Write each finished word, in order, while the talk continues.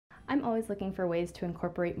I'm always looking for ways to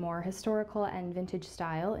incorporate more historical and vintage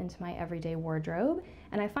style into my everyday wardrobe,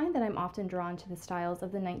 and I find that I'm often drawn to the styles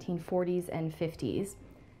of the 1940s and 50s.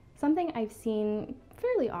 Something I've seen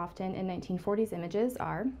fairly often in 1940s images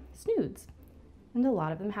are snoods, and a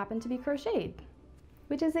lot of them happen to be crocheted,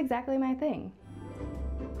 which is exactly my thing.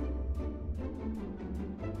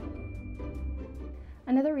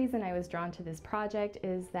 Another reason I was drawn to this project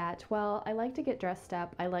is that, well, I like to get dressed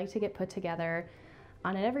up, I like to get put together.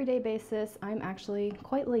 On an everyday basis, I'm actually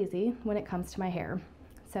quite lazy when it comes to my hair.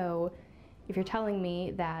 So if you're telling me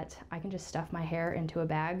that I can just stuff my hair into a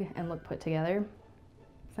bag and look put together,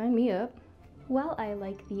 sign me up. While I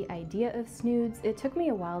like the idea of snoods, it took me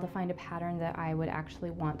a while to find a pattern that I would actually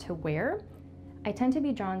want to wear. I tend to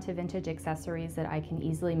be drawn to vintage accessories that I can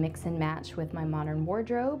easily mix and match with my modern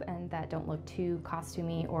wardrobe and that don't look too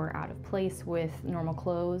costumey or out of place with normal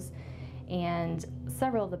clothes. And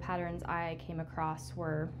several of the patterns I came across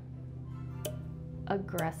were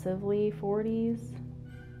aggressively 40s.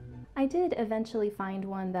 I did eventually find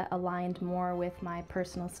one that aligned more with my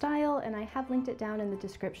personal style, and I have linked it down in the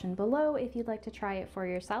description below if you'd like to try it for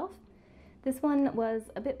yourself. This one was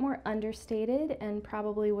a bit more understated and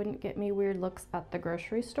probably wouldn't get me weird looks at the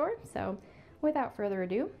grocery store, so without further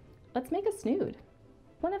ado, let's make a snood.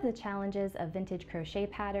 One of the challenges of vintage crochet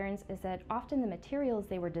patterns is that often the materials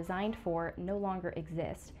they were designed for no longer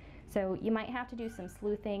exist. So you might have to do some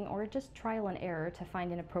sleuthing or just trial and error to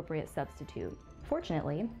find an appropriate substitute.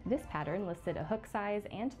 Fortunately, this pattern listed a hook size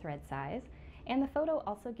and thread size, and the photo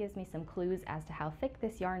also gives me some clues as to how thick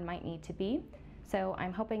this yarn might need to be. So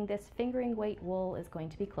I'm hoping this fingering weight wool is going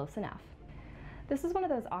to be close enough. This is one of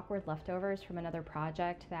those awkward leftovers from another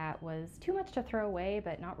project that was too much to throw away,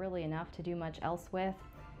 but not really enough to do much else with.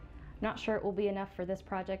 Not sure it will be enough for this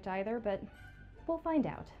project either, but we'll find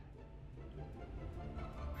out.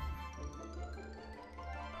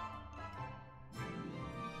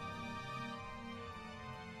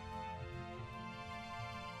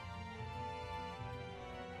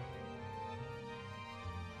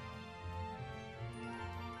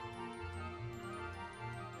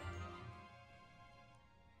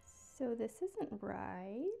 So this isn't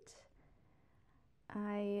right.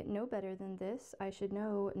 I know better than this. I should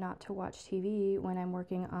know not to watch TV when I'm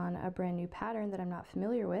working on a brand new pattern that I'm not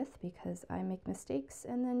familiar with, because I make mistakes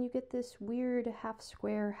and then you get this weird half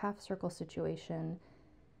square, half circle situation.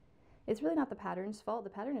 It's really not the pattern's fault. The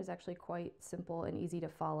pattern is actually quite simple and easy to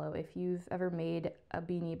follow. If you've ever made a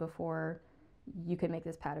beanie before, you can make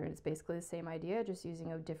this pattern. It's basically the same idea, just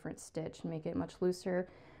using a different stitch and make it much looser.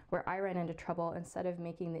 Where I ran into trouble, instead of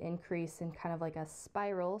making the increase in kind of like a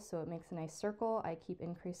spiral so it makes a nice circle, I keep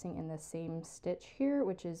increasing in the same stitch here,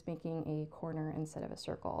 which is making a corner instead of a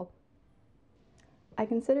circle. I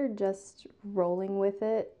considered just rolling with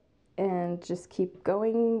it and just keep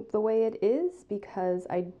going the way it is, because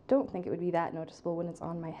I don't think it would be that noticeable when it's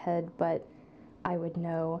on my head, but I would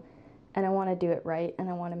know. And I want to do it right, and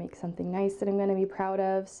I want to make something nice that I'm going to be proud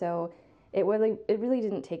of, so it really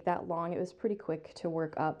didn't take that long. It was pretty quick to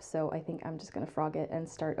work up, so I think I'm just going to frog it and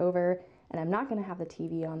start over. And I'm not going to have the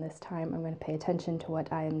TV on this time. I'm going to pay attention to what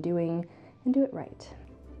I am doing and do it right.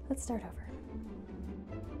 Let's start over.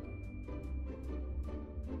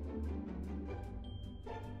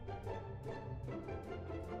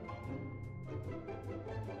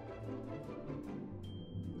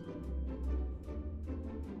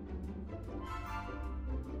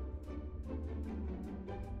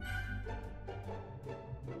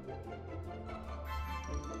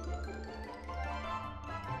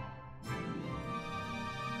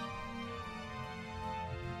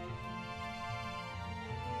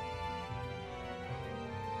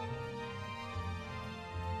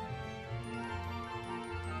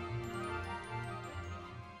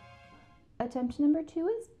 Attempt number 2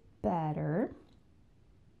 is better.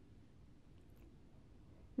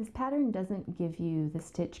 This pattern doesn't give you the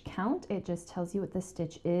stitch count, it just tells you what the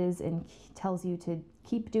stitch is and tells you to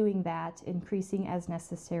keep doing that, increasing as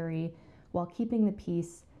necessary while keeping the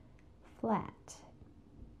piece flat.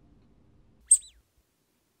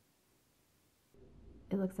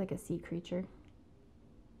 It looks like a sea creature.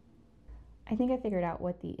 I think I figured out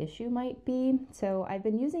what the issue might be. So I've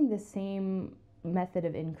been using the same method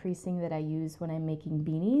of increasing that I use when I'm making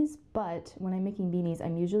beanies, but when I'm making beanies,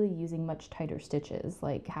 I'm usually using much tighter stitches,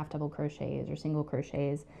 like half double crochets or single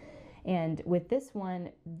crochets. And with this one,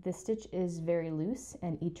 the stitch is very loose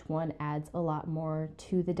and each one adds a lot more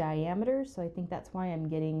to the diameter. So I think that's why I'm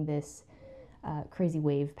getting this crazy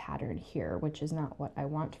wave pattern here, which is not what I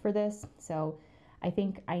want for this. So I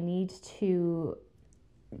think I need to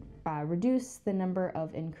reduce the number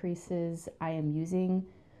of increases I am using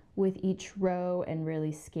with each row and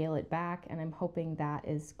really scale it back, and I'm hoping that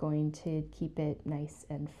is going to keep it nice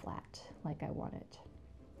and flat like I want it.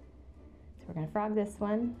 So we're going to frog this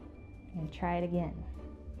one and try it again.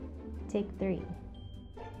 Take 3.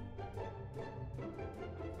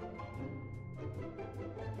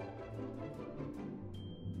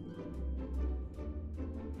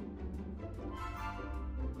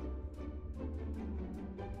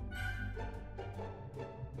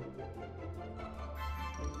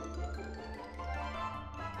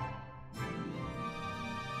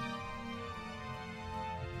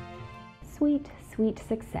 Sweet, sweet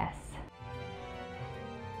success.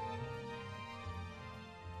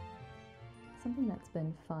 Something that's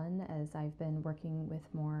been fun as I've been working with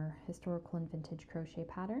more historical and vintage crochet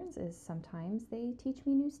patterns is sometimes they teach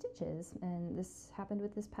me new stitches, and this happened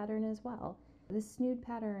with this pattern as well. This snood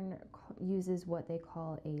pattern uses what they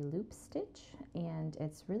call a loop stitch, and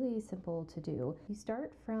it's really simple to do. You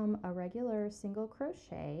start from a regular single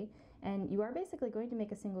crochet, and you are basically going to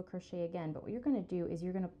make a single crochet again, but what you're going to do is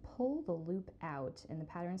you're going to pull the loop out, and the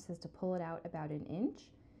pattern says to pull it out about 1 inch.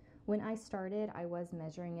 When I started, I was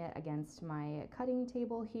measuring it against my cutting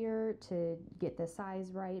table here to get the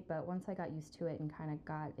size right, but once I got used to it and kind of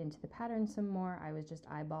got into the pattern some more, I was just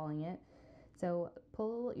eyeballing it. So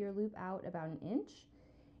pull your loop out about 1 inch,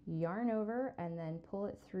 yarn over, and then pull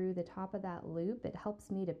it through the top of that loop. It helps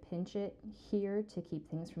me to pinch it here to keep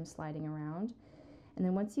things from sliding around. And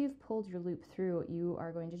then once you've pulled your loop through, you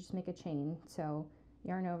are going to just make a chain. So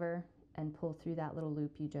yarn over and pull through that little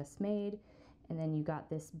loop you just made. And then you got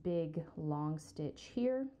this big long stitch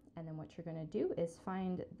here. And then what you're going to do is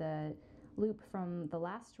find the loop from the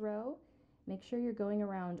last row. Make sure you're going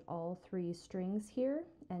around all 3 strings here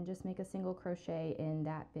and just make a single crochet in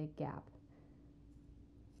that big gap.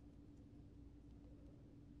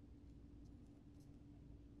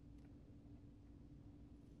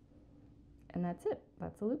 And that's it.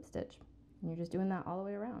 That's a loop stitch. And you're just doing that all the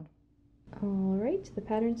way around. Alright, the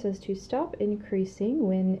pattern says to stop increasing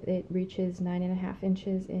when it reaches 9.5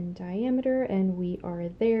 inches in diameter, and we are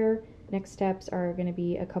there. Next steps are going to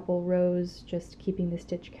be a couple rows, just keeping the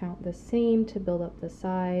stitch count the same to build up the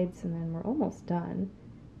sides, and then we're almost done.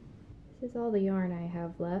 This is all the yarn I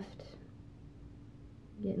have left.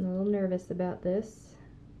 Getting a little nervous about this,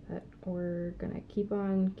 but we're going to keep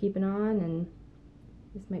on keeping on, and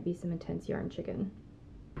this might be some intense yarn chicken.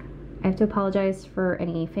 I have to apologize for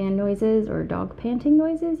any fan noises or dog panting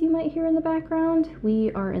noises you might hear in the background.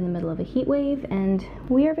 We are in the middle of a heat wave and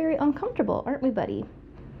we are very uncomfortable, aren't we, buddy?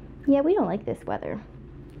 Yeah, we don't like this weather.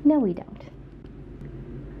 No, we don't.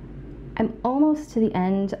 I'm almost to the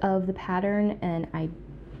end of the pattern and I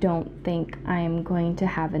don't think I'm going to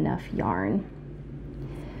have enough yarn.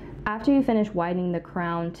 After you finish widening the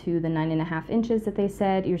crown to the 9.5 inches that they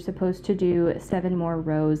said, you're supposed to do 7 more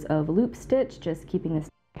rows of loop stitch, just keeping the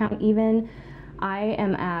count even. I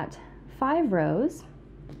am at 5 rows,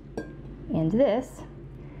 and this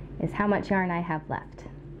is how much yarn I have left.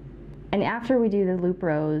 And after we do the loop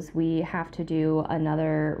rows, we have to do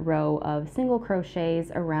another row of single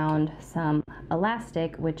crochets around some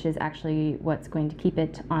elastic, which is actually what's going to keep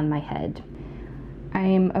it on my head.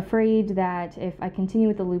 I'm afraid that if I continue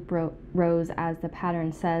with the loop rows as the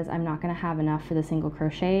pattern says, I'm not going to have enough for the single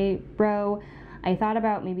crochet row. I thought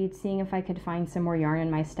about maybe seeing if I could find some more yarn in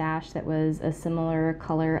my stash that was a similar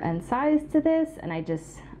color and size to this, and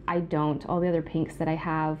I don't. All the other pinks that I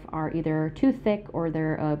have are either too thick or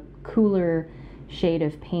they're a cooler shade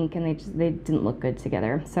of pink, and they didn't look good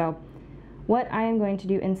together. So what I am going to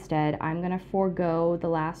do instead, I'm going to forego the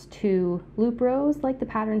last 2 loop rows like the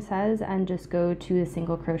pattern says and just go to the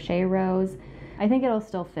single crochet rows. I think it'll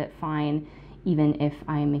still fit fine even if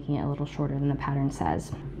I'm making it a little shorter than the pattern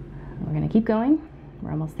says. We're going to keep going. We're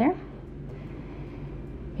almost there.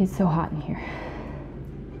 It's so hot in here.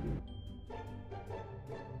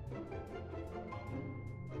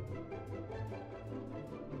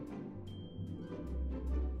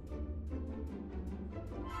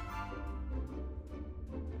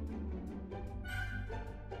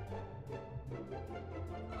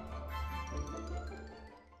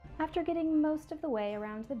 After getting most of the way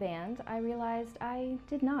around the band, I realized I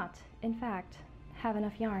did not, in fact, have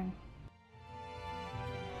enough yarn.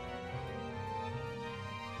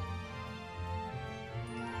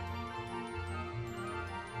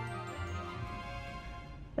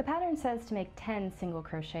 The pattern says to make 10 single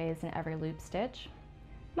crochets in every loop stitch.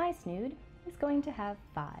 My snood is going to have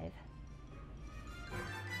 5.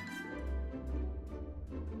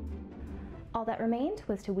 All that remained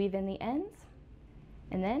was to weave in the ends,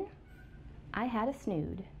 and then I had a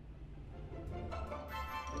snood.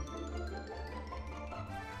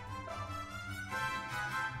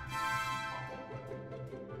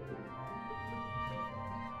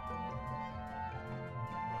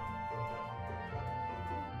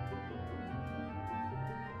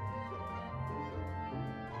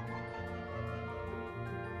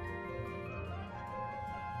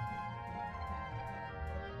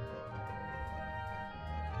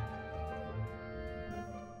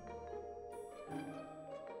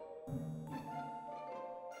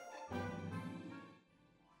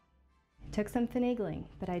 Took some finagling,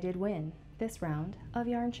 but I did win this round of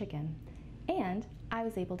yarn chicken. And I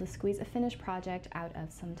was able to squeeze a finished project out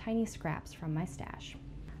of some tiny scraps from my stash.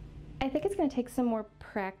 I think it's going to take some more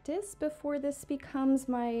practice before this becomes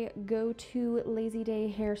my go-to lazy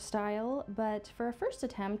day hairstyle, but for a first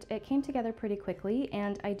attempt, it came together pretty quickly,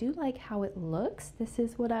 and I do like how it looks. This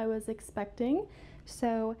is what I was expecting,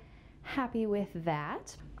 so happy with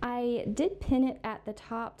that. I did pin it at the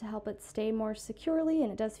top to help it stay more securely,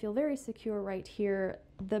 and it does feel very secure right here.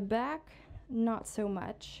 The back, not so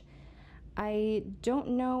much. I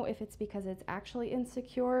don't know if it's because it's actually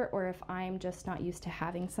insecure or if I'm just not used to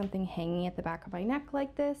having something hanging at the back of my neck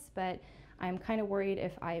like this, but I'm kind of worried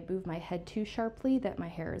if I move my head too sharply that my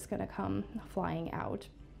hair is going to come flying out.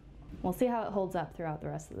 We'll see how it holds up throughout the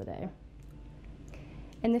rest of the day.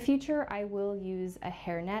 In the future, I will use a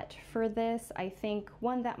hairnet for this. I think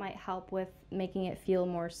one that might help with making it feel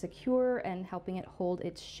more secure and helping it hold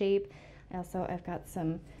its shape. Also, I've got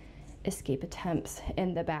some escape attempts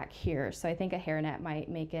in the back here, so I think a hairnet might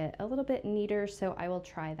make it a little bit neater, so I will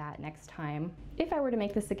try that next time. If I were to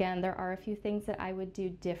make this again, there are a few things that I would do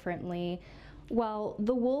differently. Well,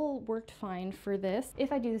 the wool worked fine for this.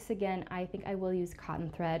 If I do this again, I think I will use cotton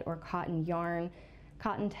thread or cotton yarn.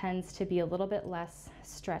 Cotton tends to be a little bit less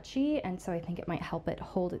stretchy, and so I think it might help it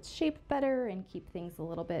hold its shape better and keep things a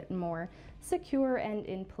little bit more secure and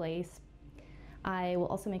in place. I will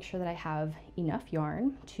also make sure that I have enough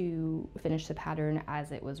yarn to finish the pattern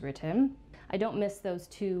as it was written. I don't miss those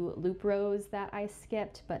 2 loop rows that I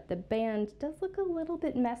skipped, but the band does look a little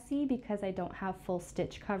bit messy because I don't have full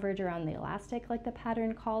stitch coverage around the elastic like the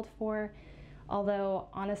pattern called for. Although,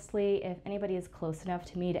 honestly, if anybody is close enough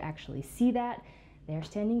to me to actually see that, they're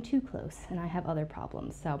standing too close and I have other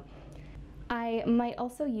problems. So I might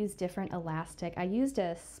also use different elastic. I used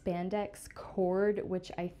a spandex cord,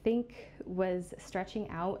 which I think was stretching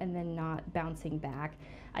out and then not bouncing back.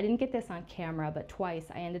 I didn't get this on camera, but twice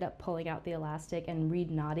I ended up pulling out the elastic and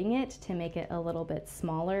re-knotting it to make it a little bit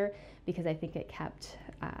smaller because I think it kept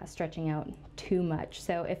stretching out too much.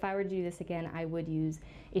 So if I were to do this again, I would use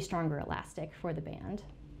a stronger elastic for the band.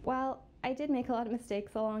 While I did make a lot of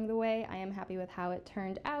mistakes along the way, I am happy with how it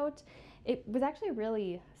turned out. It was actually a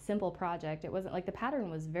really simple project. It wasn't like the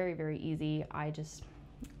pattern was very, very easy. I just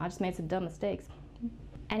made some dumb mistakes.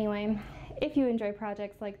 Anyway, if you enjoy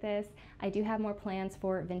projects like this, I do have more plans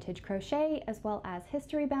for vintage crochet as well as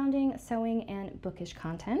history bounding, sewing, and bookish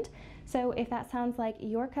content. So if that sounds like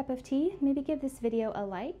your cup of tea, maybe give this video a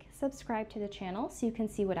like, subscribe to the channel so you can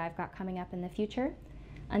see what I've got coming up in the future.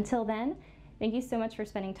 Until then, thank you so much for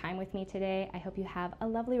spending time with me today. I hope you have a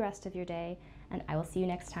lovely rest of your day, and I will see you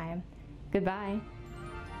next time. Goodbye.